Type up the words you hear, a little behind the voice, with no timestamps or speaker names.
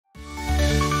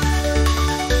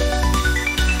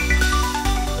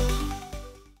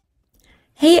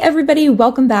Hey everybody,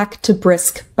 welcome back to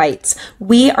Brisk Bites.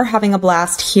 We are having a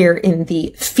blast here in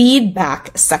the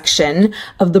feedback section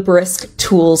of the Brisk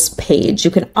Tools page. You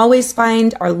can always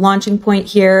find our launching point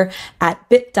here at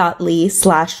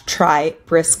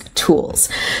bit.ly/try-brisk-tools.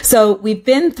 So we've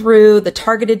been through the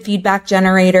targeted feedback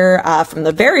generator from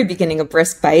the very beginning of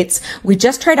Brisk Bites. We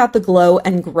just tried out the glow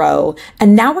and grow,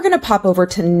 and now we're going to pop over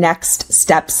to next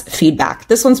steps feedback.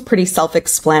 This one's pretty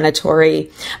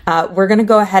self-explanatory. We're going to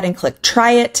go ahead and click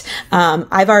try it.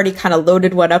 I've already kind of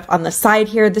loaded one up on the side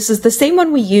here. This is the same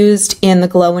one we used in the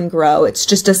Glow and Grow. It's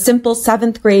just a simple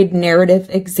 7th grade narrative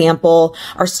example.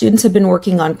 Our students have been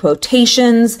working on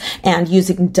quotations and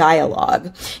using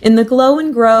dialogue. In the Glow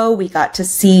and Grow, we got to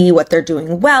see what they're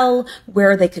doing well,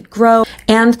 where they could grow,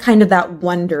 and kind of that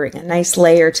wondering, a nice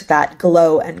layer to that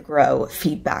Glow and Grow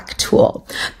feedback tool.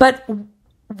 But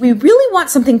we really want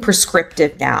something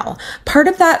prescriptive now. Part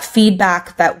of that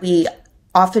feedback that we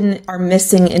often are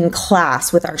missing in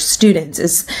class with our students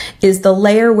is the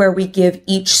layer where we give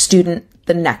each student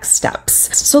the next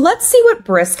steps. So let's see what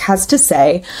Brisk has to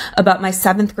say about my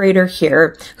 7th grader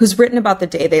here who's written about the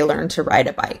day they learned to ride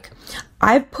a bike.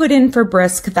 I've put in for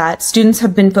Brisk that students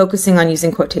have been focusing on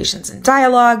using quotations and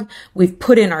dialogue. We've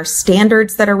put in our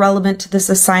standards that are relevant to this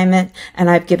assignment, and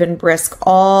I've given Brisk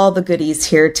all the goodies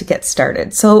here to get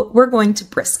started. So we're going to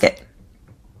Brisk it.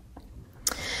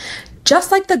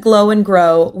 Just like the Glow and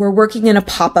Grow, we're working in a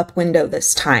pop-up window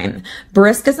this time.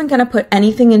 Brisk isn't going to put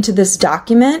anything into this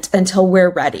document until we're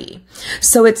ready.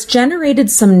 So it's generated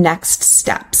some next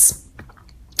steps.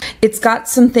 It's got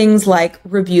some things like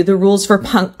review the rules for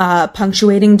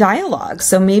punctuating dialogue.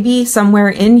 So maybe somewhere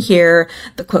in here,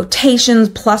 the quotations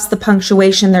plus the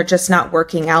punctuation, they're just not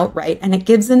working out right. And it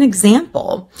gives an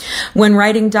example. When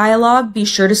writing dialogue, be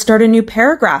sure to start a new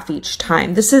paragraph each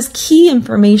time. This is key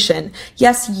information.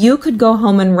 Yes, you could go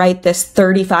home and write this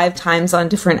 35 times on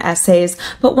different essays,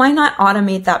 but why not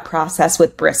automate that process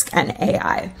with Brisk and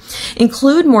AI?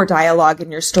 Include more dialogue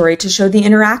in your story to show the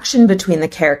interaction between the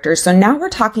characters. So now we're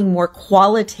talking more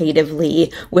qualitatively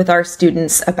with our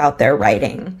students about their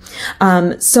writing.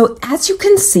 So as you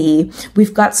can see,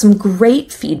 we've got some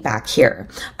great feedback here.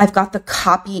 I've got the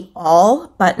copy all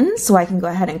button, so I can go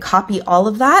ahead and copy all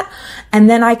of that, and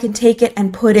then I can take it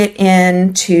and put it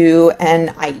into an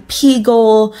IEP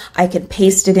goal. I can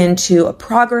paste it into a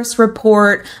progress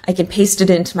report. I can paste it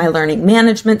into my learning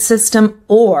management system,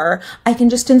 or I can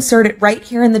just insert it right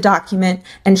here in the document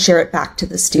and share it back to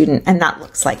the student, and that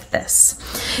looks like this.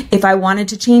 If I wanted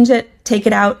to change it, take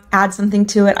it out, add something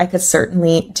to it, I could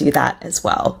certainly do that as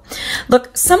well.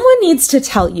 Look, someone needs to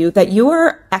tell you that you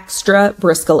are extra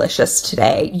Briskalicious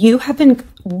today. You have been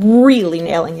really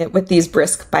nailing it with these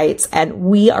Brisk Bites, and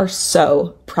we are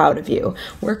so proud of you.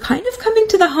 We're kind of coming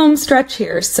to the home stretch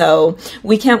here, so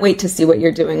we can't wait to see what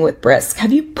you're doing with Brisk.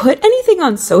 Have you put anything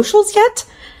on socials yet?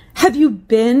 Have you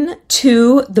been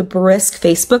to the Brisk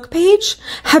Facebook page?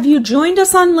 Have you joined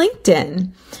us on LinkedIn?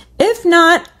 If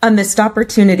not, a missed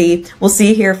opportunity. We'll see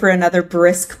you here for another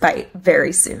Brisk Bite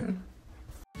very soon.